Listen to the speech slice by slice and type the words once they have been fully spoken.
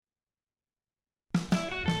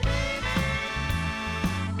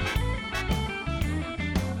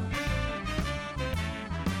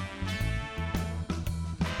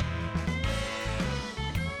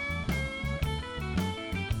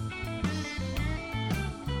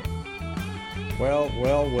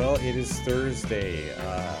Well, it is Thursday,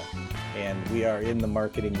 and we are in the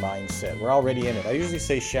marketing mindset. We're already in it. I usually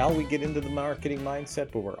say, shall we get into the marketing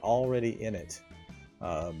mindset? But we're already in it.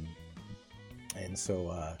 Um, and so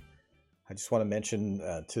I just want to mention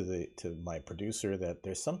to my producer that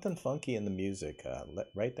there's something funky in the music.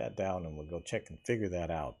 Write that down and we'll go check and figure that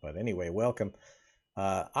out. But anyway, welcome.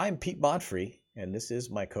 I'm Pete Montfrey, and this is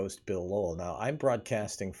my co-host Bill Lowell. Now, I'm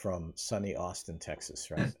broadcasting from sunny Austin, Texas,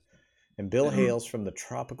 right? And Bill Um, hails from the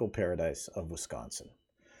tropical paradise of Wisconsin.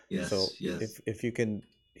 So yes, yes. if you can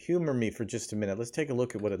humor me for just a minute, let's take a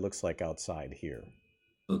look at what it looks like outside here.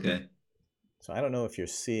 Okay. So I don't know if you're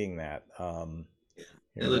seeing that. Yeah. It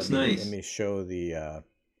Here, let looks me let nice. me show the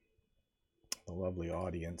lovely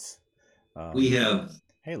audience. We Um, have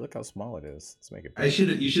hey, look how small it is. Let's make it I bigger. should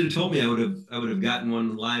have you should have told me I would have gotten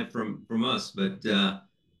one live from us, but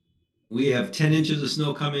we have 10 inches of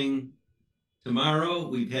snow coming tomorrow.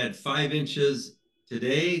 We've had 5 inches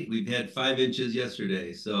today. We've had 5 inches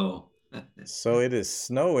yesterday. So So it is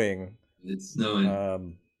snowing. it's snowing.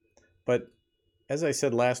 Um, but as I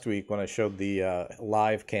said last week when I showed the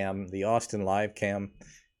live cam, the Austin live cam,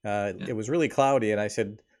 Yeah. it was really cloudy, and I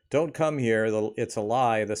said, "Don't come here. It's a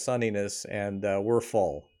lie, the sunniness, and we're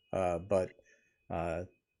full." But you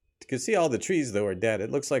can see all the trees though are dead.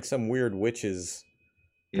 It looks like some weird witch's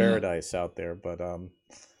Yeah. paradise out there.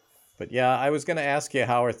 But yeah, I was going to ask you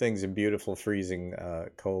how are things in beautiful, freezing,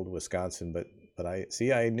 cold Wisconsin, but I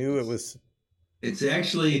see I knew it It's was it's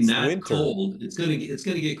actually it's not winter. cold. It's gonna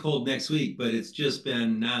get cold next week, but it's just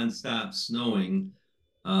been nonstop snowing.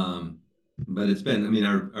 Um, but it's been, I mean,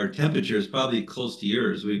 our temperature is probably close to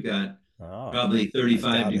yours. We've got Oh, probably I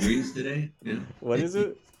 35 doubt it. degrees today. Yeah. What is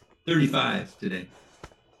it? 35 today.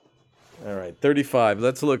 All right, 35.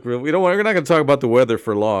 Let's look real. We're not going to talk about the weather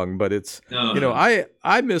for long, but it's, No, you know, no.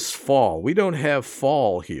 I miss fall. We don't have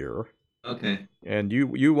fall here. Okay. And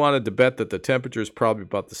you wanted to bet that the temperature is probably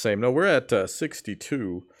about the same. No, we're at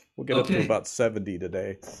 62. We'll get up to Okay. about 70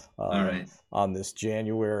 today All uh, right. on this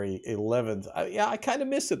January 11th. Yeah, I kind of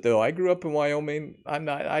miss it though. I grew up in Wyoming. I'm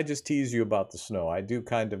not. I just tease you about the snow. I do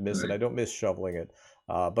kind of All miss it. right. I don't miss shoveling it.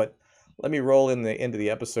 But let me roll in the into the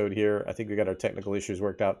episode here. I think we got our technical issues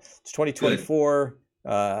worked out. It's Good. 2024.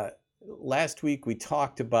 Last week we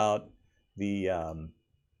talked about the um,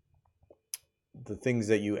 the things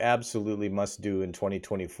that you absolutely must do in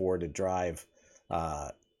 2024 to drive, uh,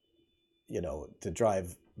 to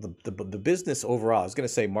drive the business overall. I was going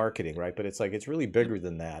to say marketing, right? But it's like it's really Yep. bigger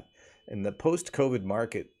than that. And the post-COVID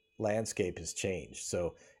market landscape has changed.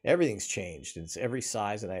 So everything's changed. It's every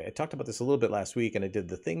size. And I talked about this a little bit last week. And I did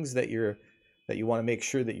the things that you want to make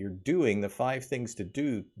sure that you're doing. The 5 things to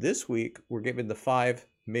do this week. We're given the five,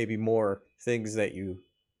 maybe more things that you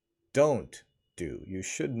don't do. You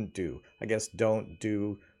shouldn't do. I guess don't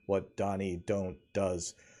do what Donnie don't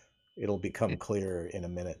does. It'll become clear in a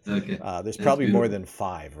minute. Okay. There's That's probably more beautiful. than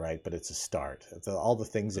five, right? But it's a start. It's all the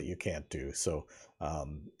things that you can't do. So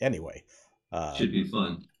anyway, uh, Should be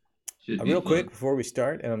fun. Should be real quick fun. before we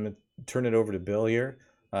start, and I'm going to turn it over to Bill here.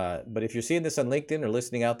 But if you're seeing this on LinkedIn or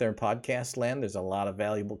listening out there in podcast land, there's a lot of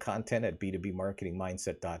valuable content at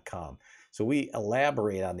b2bmarketingmindset.com. So we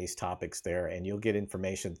elaborate on these topics there, and you'll get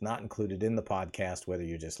information not included in the podcast, whether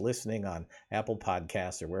you're just listening on Apple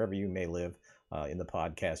Podcasts or wherever you may live in the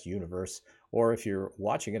podcast universe, or if you're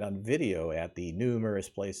watching it on video at the numerous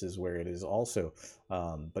places where it is also.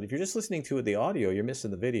 But if you're just listening to the audio, you're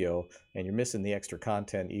missing the video and you're missing the extra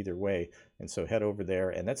content either way. And so head over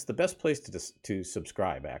there, and that's the best place to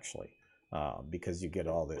subscribe actually, because you get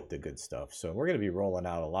all the good stuff. So we're going to be rolling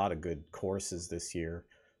out a lot of good courses this year.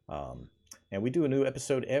 Um, and we do a new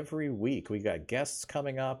episode every week. We got guests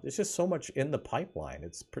coming up. There's just so much in the pipeline.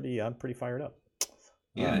 I'm pretty fired up.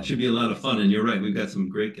 Yeah, it should Um, be a lot of fun. And you're right, we've got some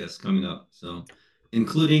great guests coming up. So,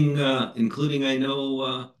 including I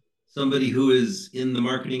know somebody who is in the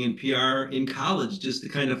marketing and PR in college, just to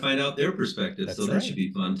kind of find out their perspective. So that's that should right.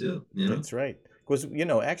 be fun too. You know? That's right. Because,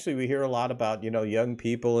 actually we hear a lot about, young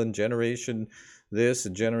people and generation this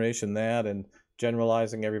and generation that and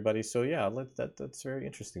generalizing everybody. So yeah, that's very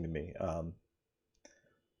interesting to me.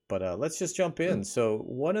 But let's just jump in. Good. So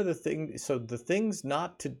the things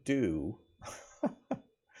not to do,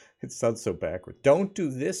 it sounds so backward. Don't do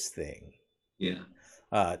this thing. Yeah.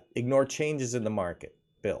 Ignore changes in the market.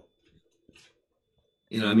 Bill.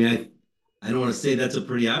 I mean, I don't want to say that's a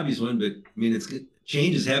pretty obvious one, but I mean, it's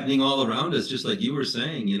change is happening all around us, just like you were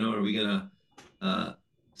saying. Are we gonna uh,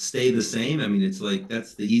 stay the same? I mean, it's like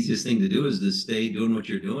that's the easiest thing to do is to stay doing what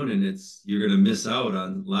you're doing, and you're gonna miss out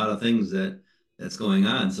on a lot of things that's going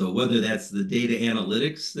on. So whether that's the data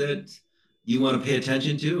analytics that you want to pay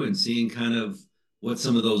attention to and seeing kind of what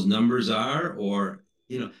some of those numbers are, or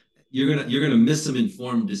you're gonna miss some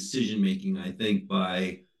informed decision making, I think,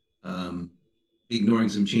 by um, ignoring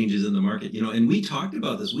some changes in the market. And we talked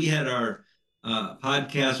about this. We had our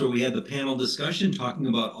podcast where we had the panel discussion talking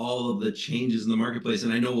about all of the changes in the marketplace,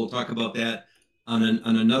 and I know we'll talk about that on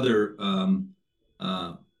another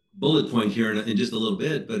uh, bullet point here in just a little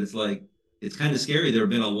bit. But it's like it's kind of scary. There have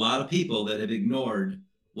been a lot of people that have ignored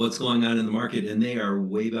what's going on in the market, and they are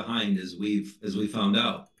way behind as we found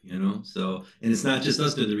out. So, and it's not just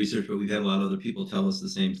us doing the research, but we've had a lot of other people tell us the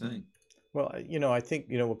same thing. Well, I think,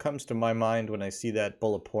 what comes to my mind when I see that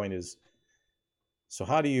bullet point is, so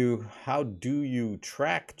how do you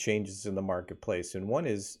track changes in the marketplace? And one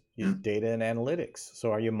is Yeah, data and analytics.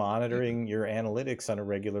 So are you yeah, monitoring your analytics on a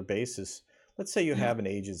regular basis? Let's say you yeah, have an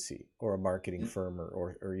agency or a marketing yeah. firm,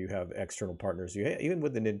 or you have external partners. Even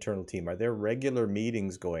with an internal team, are there regular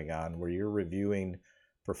meetings going on where you're reviewing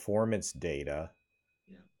performance data?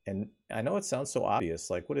 Yeah. And I know it sounds so obvious,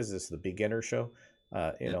 like what is this, the beginner show?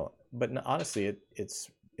 Yeah. But honestly,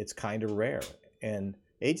 it's kind of rare. And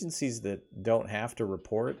agencies that don't have to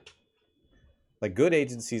report, like good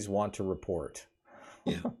agencies, want to report.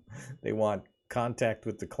 Yeah. They want contact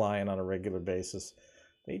with the client on a regular basis.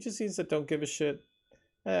 Agencies that don't give a shit,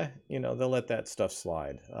 they'll let that stuff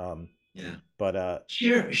slide. Yeah. But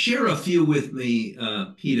Share a few with me,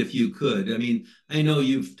 Pete, if you could. I mean, I know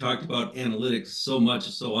you've talked about analytics so much,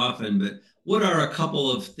 so often, but what are a couple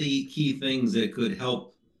of the key things that could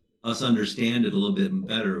help us understand it a little bit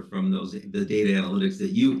better from the data analytics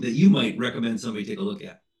that you might recommend somebody take a look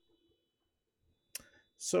at?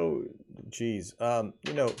 so, geez,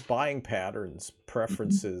 buying patterns, Mhm.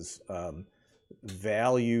 preferences,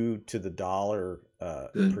 value to the dollar,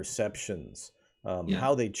 Good. perceptions, Yeah.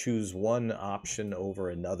 how they choose one option over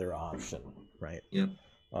another option, right? Yeah.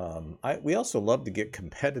 We also love to get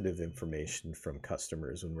competitive information from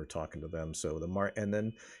customers when we're talking to them. So and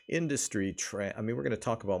then industry trend. I mean, we're going to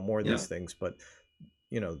talk about more of Yeah. these things, but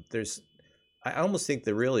there's. I almost think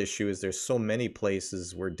the real issue is there's so many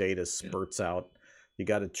places where data Yeah. spurts out. You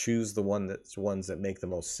got to choose the ones that make the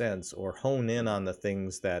most sense, or hone in Yeah. on the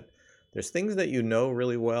things that. There's things that you know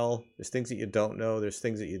really well. There's things that you don't know. There's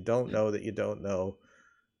things that you don't Yeah. know that you don't know.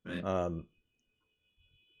 Right. Um,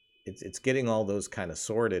 it's getting all those kind of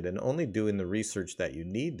sorted and only doing the research that you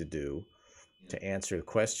need to do Yeah. to answer the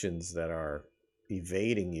questions that are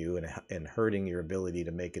evading you and hurting your ability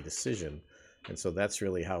to make a decision. And so that's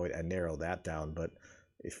really how I narrow that down. But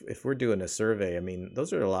if we're doing a survey, I mean,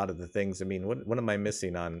 those are a lot of the things. I mean, what am I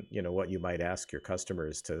missing on, what you might ask your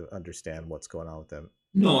customers to understand what's going on with them?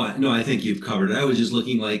 No, I think you've covered it. I was just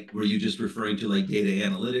looking like, were you just referring to like data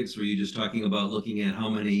analytics? Were you just talking about looking at how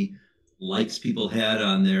many likes people had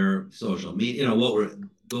on their social media? What were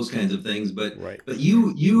those kinds of things? But Right. but you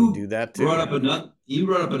We do you that brought too.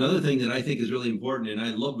 up another thing that I think is really important, and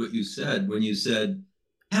I love what you said when you said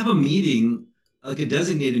have a meeting, like a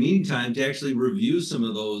designated meeting time to actually review some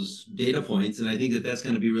of those data points, and I think that that's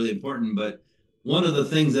going to be really important. But one of the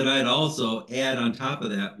things that I'd also add on top of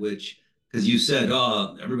that, which because you said,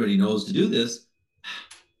 oh, everybody knows to do this.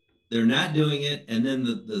 They're not doing it. And then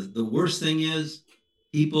the worst thing is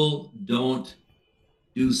people don't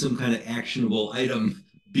do some kind of actionable item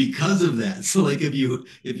because of that. So like if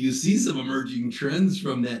you see some emerging trends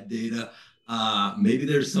from that data, maybe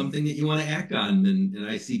there's something that you want to act on. And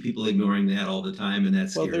I see people ignoring that all the time, and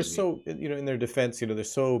that Well, they're scares me. so, in their defense, they're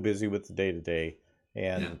so busy with the day to day,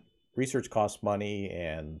 Yeah. and research costs money,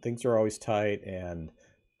 and things are always tight.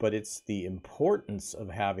 But it's the importance of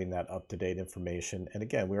having that up to date information. And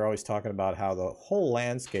again, we were always talking about how the whole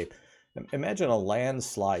landscape. Imagine a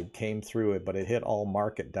landslide came through it, but it hit all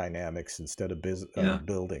market dynamics instead of Yeah.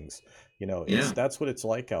 buildings. It's Yeah. that's what it's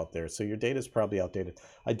like out there. So your data is probably outdated.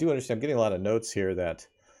 I do understand. I'm getting a lot of notes here that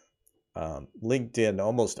LinkedIn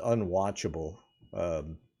almost unwatchable.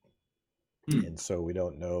 Um, Hmm. and so we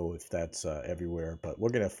don't know if that's everywhere, but we're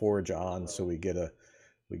going to forge on so we get a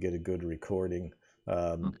good recording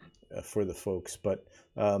um, Okay. for the folks. But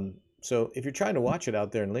so if you're trying to watch it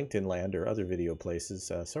out there in LinkedIn land or other video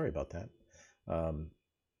places, sorry about that. Um,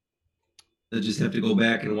 I just have to go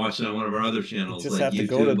back and watch it on one of our other you channels just like have to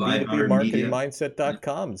go to YouTube, iHeart Media. Yeah.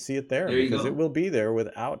 b2bmarketingmindset.com and see it there There you because it go. will be there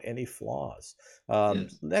without any flaws.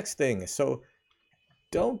 Yes. Next thing, so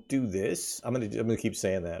don't do this. I'm gonna keep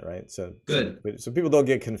saying that, right? Good. So people don't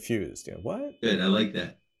get confused. What? Good. I like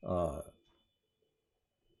that. Uh,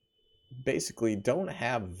 Basically, don't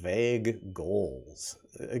have vague goals.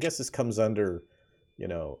 I guess this comes under, you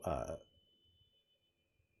know, uh,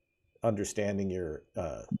 understanding your.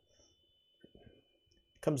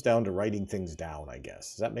 Comes down to writing things down. I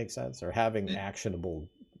guess does that make sense? Or having Yeah. actionable.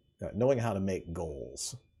 knowing how to make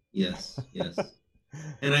goals. Yes, yes.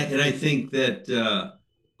 And I think that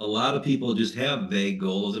a lot of people just have vague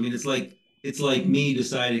goals. I mean, it's like me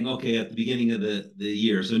deciding, okay, at the beginning of the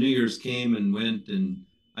year. So New Year's came and went, and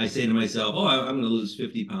I say to myself, oh, I'm going to lose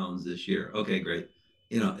 50 pounds this year. Okay, great.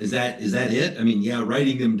 Is that it? I mean, yeah,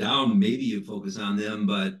 writing them down, maybe you focus on them,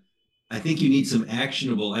 but I think you need some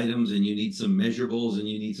actionable items and you need some measurables and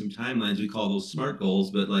you need some timelines. We call those SMART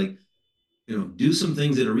goals, but like, do some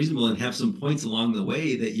things that are reasonable and have some points along the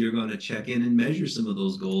way that you're going to check in and measure some of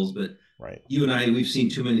those goals. But Right. you and I, we've seen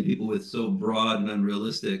too many people with so broad and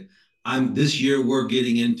unrealistic. This year we're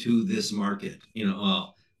getting into this market,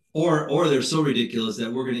 or they're so ridiculous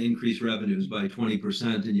that we're going to increase revenues by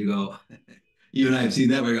 20%. And you go, you and I have seen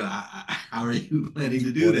that. We go, how are you planning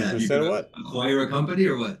to do that? You're 20% going to what? acquire a company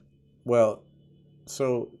or what? Well,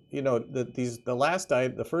 so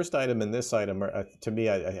the first item and this item are, to me,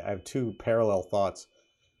 I have two parallel thoughts.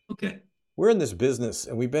 Okay. We're in this business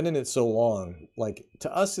and we've been in it so long. Like,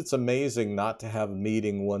 to us, it's amazing not to have a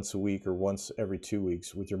meeting once a week or once every 2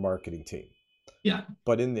 weeks with your marketing team. Yeah.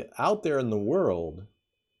 But out there in the world,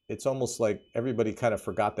 it's almost like everybody kind of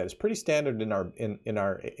forgot that. It's pretty standard in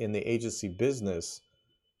the agency business.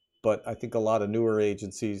 But I think a lot of newer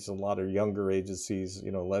agencies, a lot of younger agencies,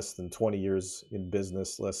 less than 20 years in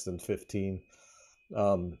business, less than 15,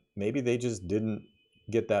 maybe they just didn't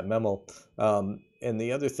get that memo. And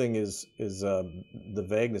the other thing is the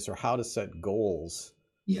vagueness, or how to set goals.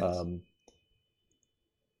 Yes.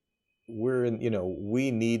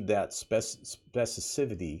 We need that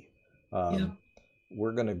specificity. Yeah.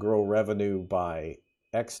 We're going to grow revenue by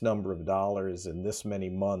X number of dollars in this many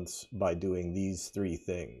months by doing these three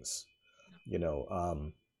things.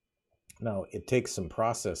 Now it takes some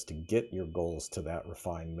process to get your goals to that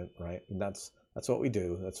refinement, right? And that's what we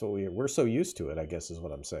do. That's what we're so used to it, I guess, is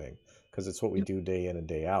what I'm saying, because it's what we do day in and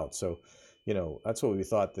day out. So, that's what we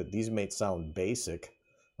thought, that these may sound basic,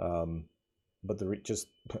 but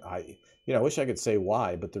I wish I could say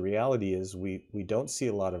why, but the reality is we don't see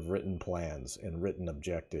a lot of written plans and written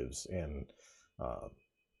objectives and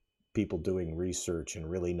people doing research and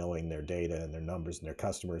really knowing their data and their numbers and their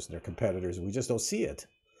customers and their competitors. We just don't see it.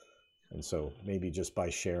 And so maybe just by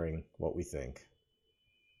sharing what we think,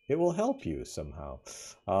 it will help you somehow.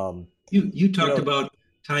 You talked about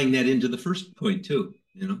tying that into the first point too,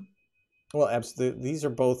 Well, absolutely. These are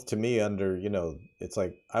both, to me, under, it's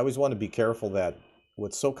like I always want to be careful that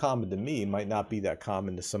what's so common to me might not be that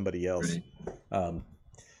common to somebody else. Right.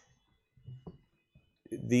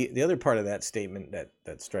 The other part of that statement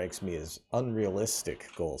that strikes me is unrealistic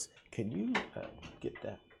goals. Can you get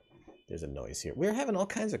that? There's a noise here. We're having all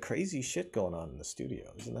kinds of crazy shit going on in the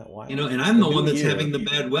studio. Isn't that wild? And I'm the one that's having the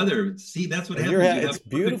bad weather. See, that's what happens. It's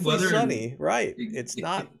beautifully sunny, right? It's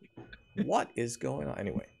not. What is going on?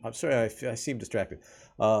 Anyway, I'm sorry, I seem distracted.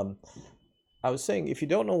 I was saying, if you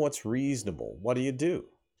don't know what's reasonable, what do you do?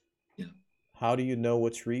 Yeah. How do you know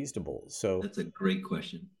what's reasonable? So that's a great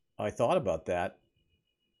question. I thought about that.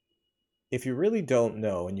 If you really don't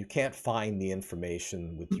know and you can't find the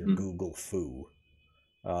information with your Google foo,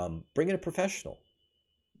 bring in a professional.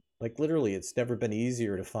 Like, literally, it's never been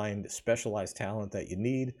easier to find specialized talent that you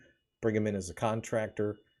need. Bring them in as a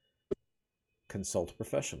contractor. Consult a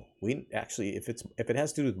professional. We actually, if it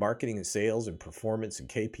has to do with marketing and sales and performance and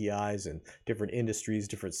KPIs and different industries,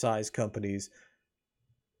 different size companies,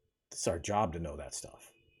 it's our job to know that stuff.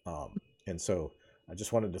 And so I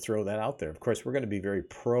just wanted to throw that out there. Of course, we're going to be very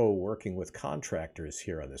pro working with contractors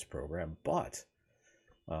here on this program, but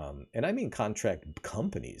and I mean contract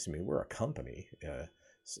companies. I mean, we're a company.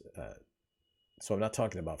 So I'm not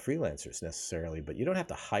talking about freelancers necessarily, but you don't have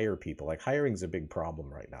to hire people. Like, hiring is a big problem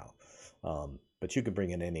right now. But you could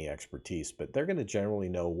bring in any expertise, but they're going to generally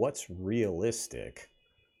know what's realistic.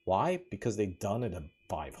 Why? Because they've done it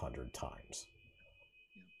 500 times.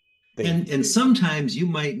 And sometimes you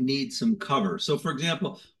might need some cover. So, for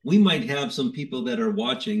example, we might have some people that are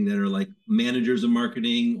watching that are like managers of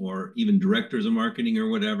marketing or even directors of marketing or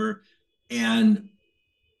whatever. And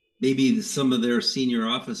maybe some of their senior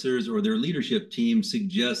officers or their leadership team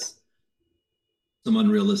suggests some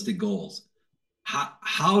unrealistic goals.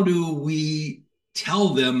 How do we tell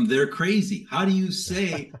them they're crazy? How do you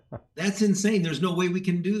say that's insane? There's no way we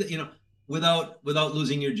can do that, without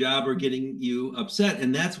losing your job or getting you upset.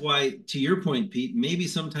 And that's why, to your point, Pete, maybe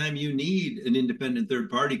sometime you need an independent third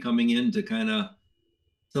party coming in to kind of,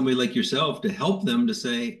 somebody like yourself, to help them to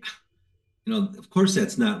say, of course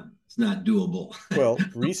it's not doable. Well,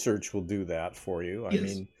 research will do that for you.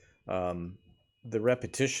 Yes. I mean, the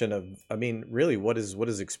repetition of, really, what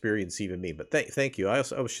does experience even mean? But thank you. I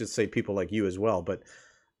should say people like you as well, but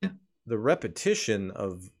the repetition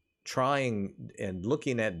of trying and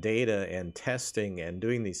looking at data and testing and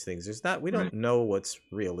doing these things. We Right. don't know what's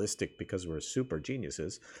realistic because we're super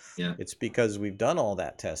geniuses. Yeah. It's because we've done all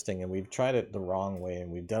that testing and we've tried it the wrong way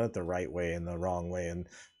and we've done it the right way and the wrong way. And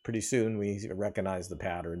pretty soon we recognize the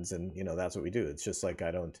patterns, and that's what we do. It's just like I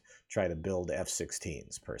don't try to build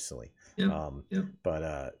F-16s personally. Yep. Yep.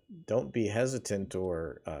 But don't be hesitant,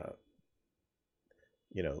 or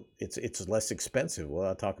it's less expensive. Well,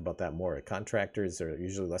 I'll talk about that more. Contractors are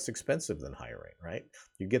usually less expensive than hiring, right?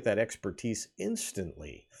 You get that expertise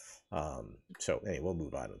instantly. So anyway, we'll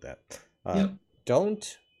move on with that. Yep.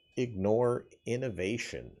 Don't ignore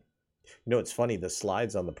innovation. It's funny, the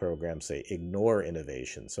slides on the program say ignore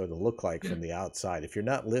innovation. So it'll look like from the outside, if you're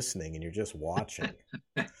not listening and you're just watching,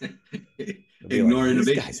 it'll be Ignore like, these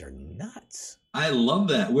innovation. guys are nuts. I love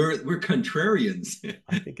that. We're contrarians.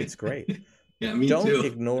 I think it's great. Yeah, me Don't too.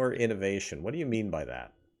 ignore innovation. What do you mean by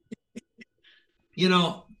that?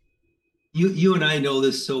 You and I know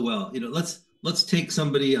this so well. Let's take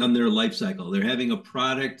somebody on their life cycle. They're having a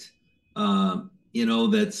product,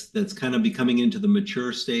 that's kind of becoming into the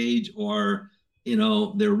mature stage, or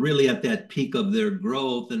they're really at that peak of their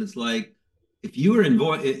growth, and it's like if you're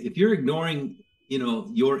ignoring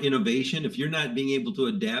your innovation, if you're not being able to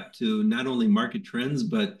adapt to not only market trends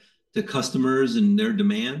but to customers and their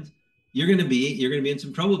demand, you're going to be in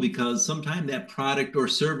some trouble, because sometime that product or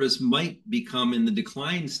service might become in the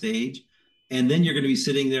decline stage, and then you're going to be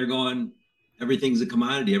sitting there going, everything's a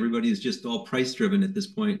commodity, everybody's just all price driven at this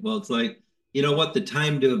point. Well, it's like, you know what, the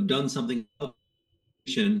time to have done something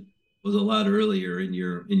was a lot earlier in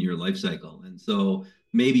your life cycle, and so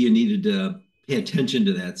maybe you needed to pay attention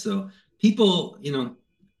to that. So people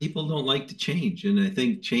don't like to change, and I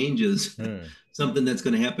think change is something that's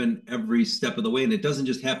going to happen every step of the way, and it doesn't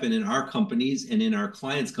just happen in our companies and in our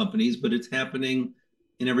clients' companies, but it's happening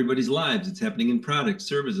in everybody's lives. It's happening in products,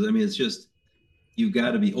 services. I mean, it's just, you've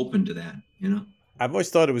got to be open to that. I've always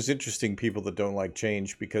thought it was interesting, people that don't like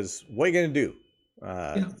change, because what are you going to do?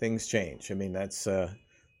 Yeah. Things change. I mean, it's Yeah.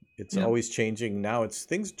 always changing. Now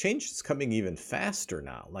change is coming even faster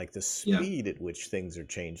now, like the speed at which things are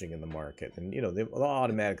changing in the market. And, the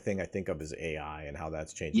automatic thing I think of is AI and how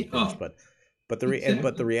that's changing things. Oh, But the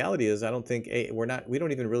exactly. reality is, I don't think we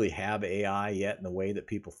don't even really have AI yet in the way that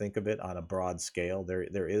people think of it on a broad scale.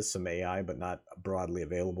 There is some AI, but not broadly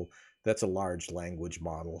available. That's a large language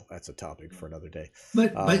model. That's a topic for another day.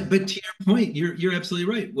 But to your point, you're absolutely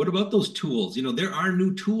right. What about those tools? There are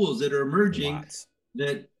new tools that are emerging Lots.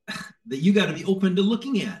 that you got to be open to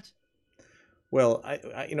looking at. Well,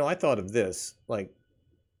 I thought of this, like,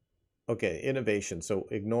 okay, innovation. So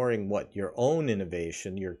ignoring what your own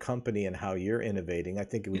innovation, your company and how you're innovating, I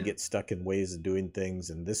think we Yeah. get stuck in ways of doing things,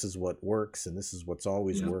 and this is what works and this is what's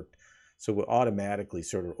always Yeah. worked. So we automatically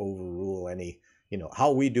sort of overrule any,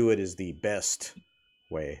 how we do it is the best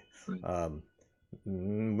way. Right.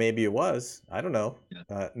 Maybe it was. I don't know.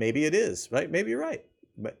 Yeah. Maybe it is, right? Maybe you're right.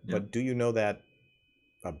 But Yeah. do you know that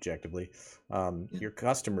objectively? Yeah. Your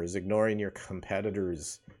customers, ignoring your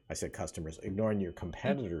competitors. I said customers, ignoring your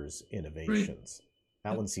competitors' innovations.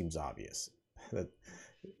 That Yeah. one seems obvious. That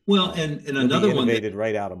Well, and you'll be another one that, innovated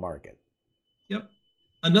right out of market. yep.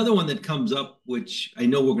 Another one that comes up, which I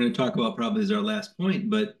know we're going to talk about probably as our last point,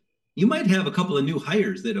 but you might have a couple of new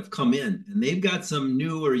hires that have come in and they've got some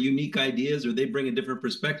new or unique ideas, or they bring a different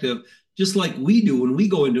perspective, just like we do when we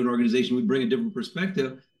go into an organization, we bring a different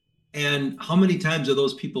perspective. And how many times are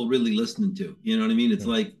those people really listening to? You know what I mean? It's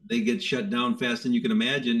like they get shut down fast than you can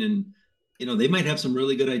imagine. And they might have some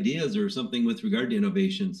really good ideas or something with regard to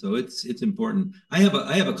innovation. So it's important. I have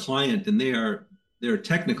a client, and they're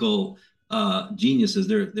technical geniuses.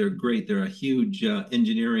 They're great. They're a huge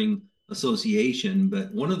engineering association.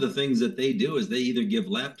 But one of the things that they do is they either give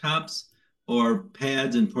laptops or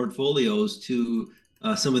pads and portfolios to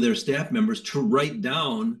some of their staff members to write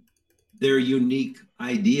down their unique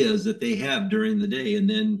ideas that they have during the day. And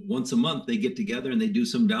then once a month, they get together and they do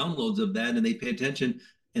some downloads of that, and they pay attention,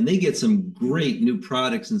 and they get some great new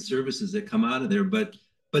products and services that come out of there. But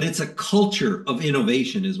it's a culture of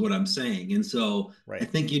innovation is what I'm saying. And so I Right.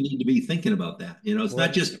 think you need to be thinking about that. It's Well,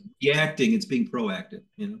 not just reacting, it's being proactive.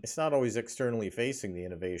 it's not always externally facing the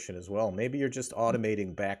innovation as well. Maybe you're just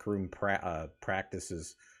automating backroom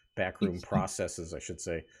practices, backroom processes, I should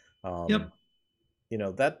say. Yep.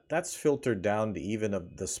 That's filtered down to even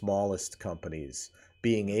of the smallest companies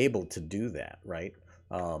being able to do that, right?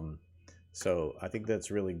 So I think that's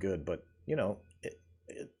really good. But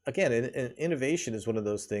again, innovation is one of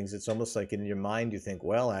those things. It's almost like in your mind you think,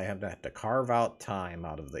 well, I have to carve out time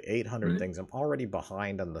out of the 800 Right. things. I'm already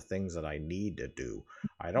behind on the things that I need to do.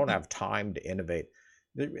 I don't have time to innovate.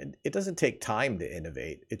 It doesn't take time to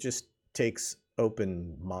innovate. It just takes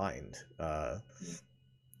open mind. Yeah.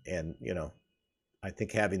 And, I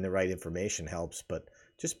think having the right information helps, but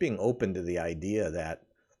just being open to the idea that,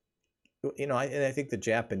 and I think the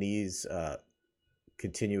Japanese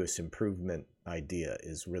continuous improvement idea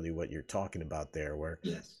is really what you're talking about there, where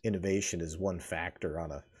Yes. innovation is one factor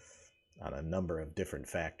on a number of different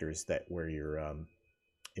factors that where you're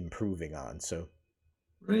improving on. So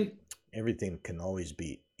Right. everything can always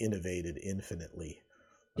be innovated infinitely.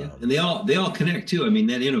 Yeah, and they all connect too. I mean,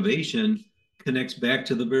 that innovation connects back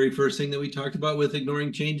to the very first thing that we talked about with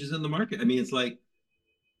ignoring changes in the market. I mean, it's like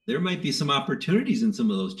there might be some opportunities in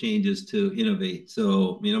some of those changes to innovate.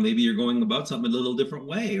 So, maybe you're going about something a little different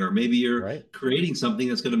way, or maybe you're Right. creating something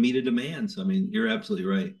that's going to meet a demand. So, I mean, you're absolutely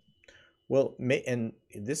right. Well, and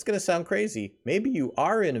this is going to sound crazy. Maybe you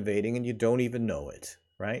are innovating and you don't even know it,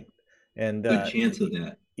 right? And Good chance of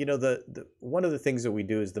that. the one of the things that we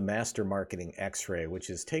do is the master marketing X-ray, which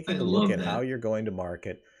is I taking a look love at how that. you're going to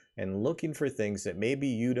market and looking for things that maybe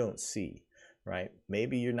you don't see, right?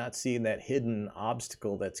 Maybe you're not seeing that hidden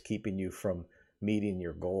obstacle that's keeping you from meeting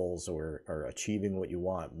your goals or achieving what you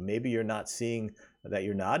want. Maybe you're not seeing that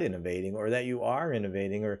you're not innovating or that you are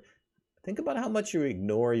innovating, or think about how much you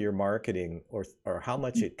ignore your marketing, or how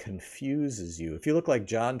much it confuses you. If you look like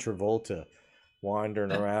John Travolta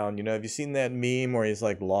wandering around, have you seen that meme where he's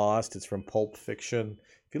like lost? It's from Pulp Fiction.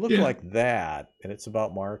 If you look Yeah. like that and it's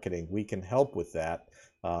about marketing, we can help with that.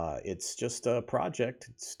 It's just a project.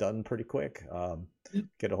 It's done pretty quick. Yeah.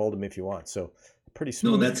 Get a hold of me if you want. So, pretty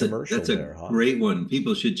No, smooth that's a commercial that's a there, huh? great one.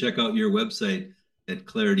 People should check out your website at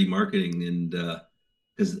Clarity Marketing, and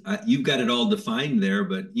because you've got it all defined there.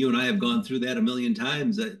 But you and I have gone through that a million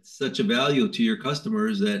times. That's such a value to your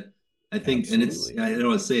customers that I think, and Absolutely. I don't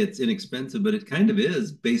want to say it's inexpensive, but it kind of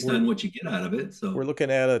is based We're on what you get out of it. we're So,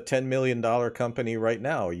 looking at a $10 million company right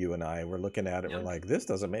now. You and I, we're looking at it. We're yeah, like, this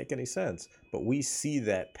doesn't make any sense, but we see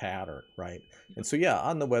that pattern, right? And so, yeah,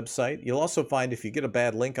 on the website, you'll also find, if you get a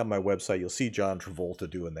bad link on my website, you'll see John Travolta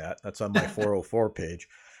doing that. That's on my 404 page.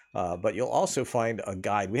 But you'll also find a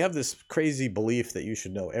guide. We have this crazy belief that you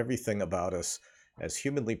should know everything about us as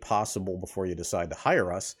humanly possible before you decide to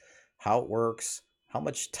hire us, how it works, how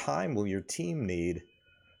much time will your team need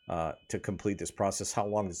to complete this process. How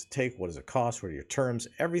long does it take? What does it cost? What are your terms?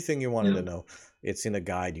 Everything you wanted yeah, to know. It's in a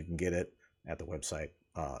guide. You can get it at the website.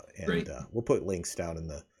 And great. we'll put links down in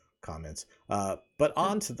the comments. But Good.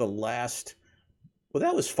 on to the last. Well,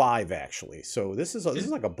 that was 5 actually. So this is Okay.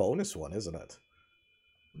 like a bonus one, isn't it?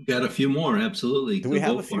 Got a few more, absolutely. Do we So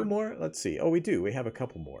have go a few for it. more? Let's see. Oh, we do. We have a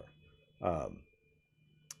couple more. Um,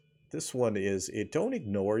 this one is it. Don't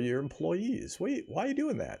ignore your employees. Wait, why are you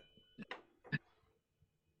doing that?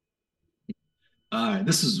 All right,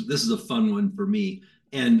 this is a fun one for me.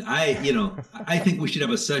 And I think we should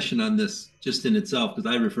have a session on this just in itself because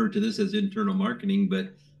I refer to this as internal marketing,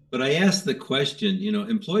 but I asked the question,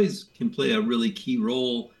 employees can play a really key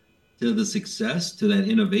role to the success, to that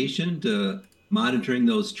innovation, to monitoring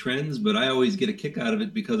those trends, but I always get a kick out of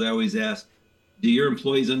it because I always ask, do your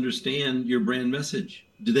employees understand your brand message?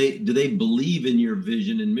 Do they believe in your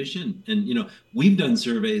vision and mission? And we've done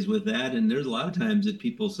surveys with that, and there's a lot of times that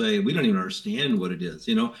people say we don't even understand what it is,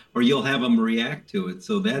 or you'll have them react to it.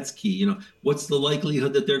 So that's key. What's the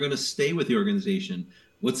likelihood that they're going to stay with the organization?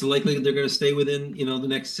 What's the likelihood they're going to stay within the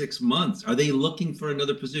next 6 months? Are they looking for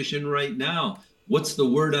another position right now? What's the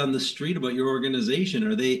word on the street about your organization?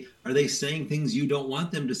 Are they saying things you don't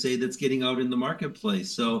want them to say that's getting out in the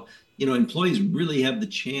marketplace? So employees really have the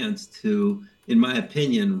chance to, in my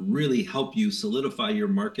opinion, really help you solidify your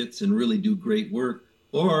markets and really do great work.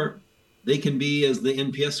 Or they can be, as the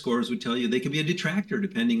NPS scores would tell you, they can be a detractor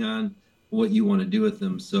depending on what you want to do with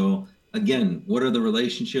them. So again, what are the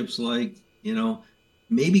relationships like?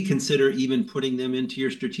 Maybe consider even putting them into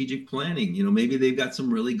your strategic planning. Maybe they've got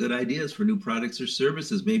some really good ideas for new products or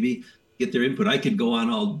services. Maybe get their input. I could go on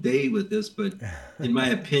all day with this, but in my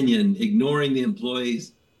opinion, ignoring the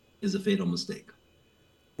employees is a fatal mistake.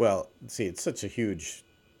 Well, see, it's such a huge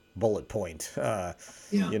bullet point. Yeah.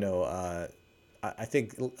 You know, I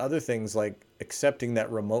think other things like accepting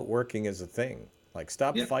that remote working is a thing. Like,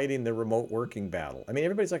 stop Yeah. fighting the remote working battle. I mean,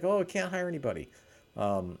 everybody's like, "Oh, I can't hire anybody."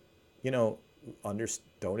 Um, you know, under,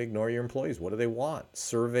 don't ignore your employees. What do they want?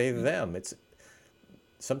 Survey Yeah. them. It's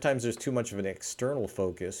sometimes there's too much of an external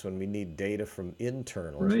focus when we need data from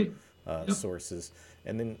internal Right. Yep. sources.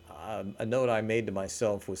 And then a note I made to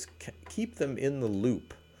myself was keep them in the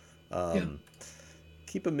loop. Yeah. Um,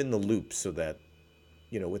 keep them in the loop so that,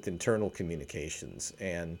 with internal communications.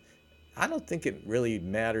 And I don't think it really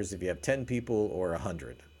matters if you have 10 people or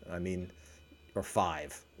 100. I mean, or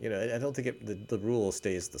 5. I don't think the rule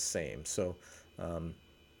stays the same. So I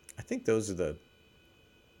think those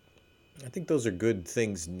are good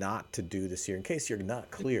things not to do this year, in case you're not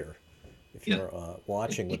clear. If Yeah. you're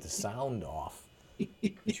watching with the sound off,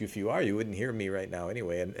 which if you are, you wouldn't hear me right now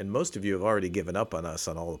anyway. And most of you have already given up on us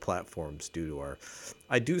on all the platforms due to our.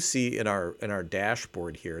 I do see in our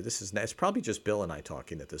dashboard here. It's probably just Bill and I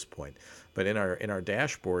talking at this point, but in our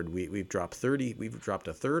dashboard we've dropped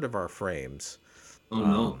a third of our frames. Oh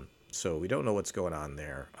no. So we don't know what's going on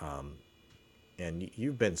there. And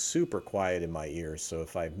you've been super quiet in my ears. So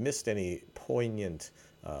if I've missed any poignant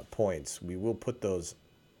points, we will put those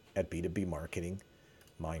at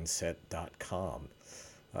b2bmarketingmindset.com.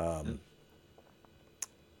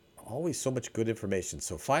 Always so much good information.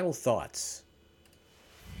 So final thoughts.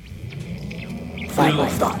 Final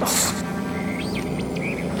thoughts.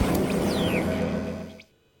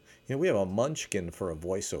 We have a munchkin for a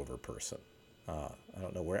voiceover person. I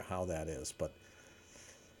don't know how that is, but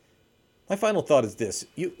my final thought is this.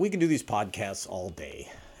 We can do these podcasts all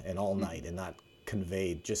day and all night and not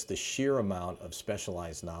convey just the sheer amount of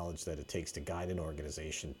specialized knowledge that it takes to guide an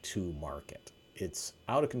organization to market. It's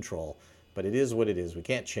out of control, but it is what it is. We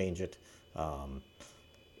can't change it.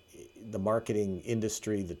 The marketing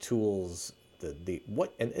industry, the tools,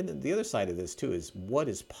 and the other side of this too is what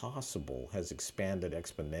is possible has expanded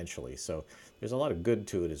exponentially. So there's a lot of good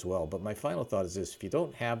to it as well. But my final thought is this: if you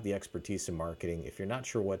don't have the expertise in marketing, if you're not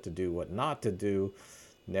sure what to do, what not to do,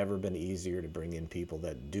 never been easier to bring in people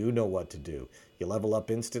that do know what to do. You level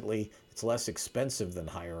up instantly. It's less expensive than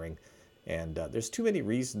hiring. And there's too many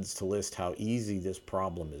reasons to list how easy this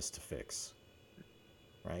problem is to fix.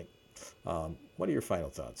 Right? What are your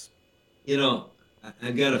final thoughts?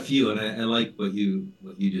 I've got a few, and I like what you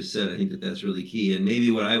just said. I think that's really key. And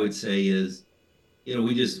maybe what I would say is,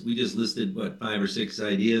 we just listed 5 or 6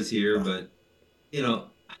 ideas here, but and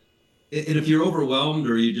if you're overwhelmed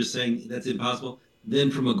or you're just saying that's impossible,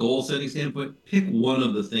 then from a goal setting standpoint, pick one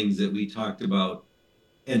of the things that we talked about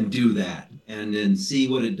and do that, and then see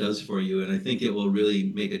what it does for you. And I think it will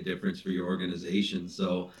really make a difference for your organization.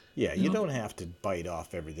 So yeah, you don't have to bite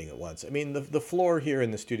off everything at once. I mean, the floor here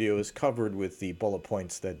in the studio is covered with the bullet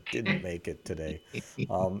points that didn't make it today.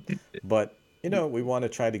 But we want to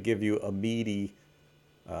try to give you a meaty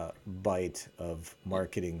bite of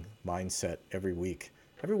marketing mindset every week.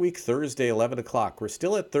 Every week, Thursday, 11 o'clock. We're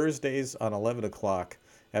still at Thursdays on 11 o'clock,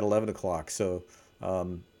 at 11 o'clock. So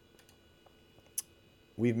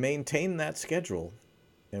we've maintained that schedule,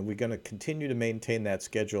 and we're going to continue to maintain that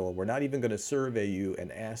schedule. We're not even going to survey you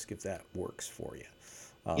and ask if that works for you.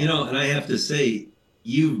 And I have to say,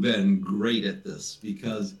 you've been great at this,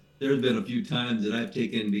 because there's been a few times that I've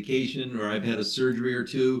taken vacation or I've had a surgery or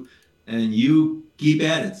two, and you keep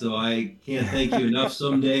at it. So I can't thank you enough.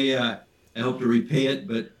 Someday I hope to repay it,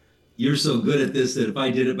 but you're so good at this that if I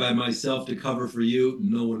did it by myself to cover for you,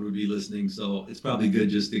 no one would be listening. So it's probably good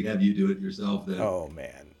just to have you do it yourself then. Oh,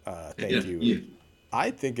 man. Thank you.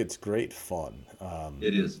 I think it's great fun.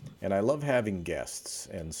 It is. And I love having guests.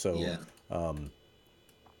 And so, Yeah.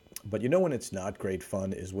 But when it's not great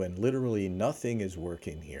fun is when literally nothing is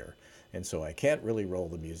working here. And so I can't really roll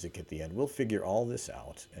the music at the end. We'll figure all this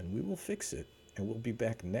out and we will fix it. And we'll be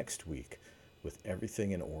back next week with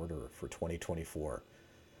everything in order for 2024.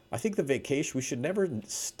 I think the vacation, we should never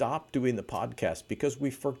stop doing the podcast because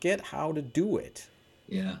we forget how to do it.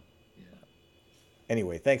 Yeah.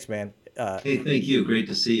 Anyway, thanks, man. Hey, thank you. Great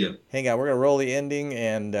to see you. Hang on. We're going to roll the ending.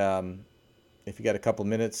 And if you got a couple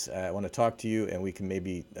minutes, I want to talk to you and we can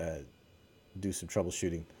maybe do some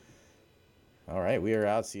troubleshooting. All right. We are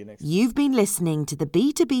out. See you next time. You've been listening to the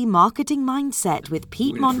B2B Marketing Mindset with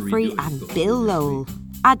Pete Monfrey and Bill Lowell.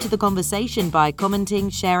 Add to the conversation by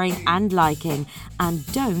commenting, sharing, and liking. And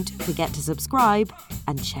don't forget to subscribe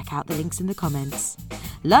and check out the links in the comments.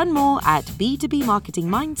 Learn more at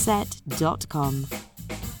b2bmarketingmindset.com.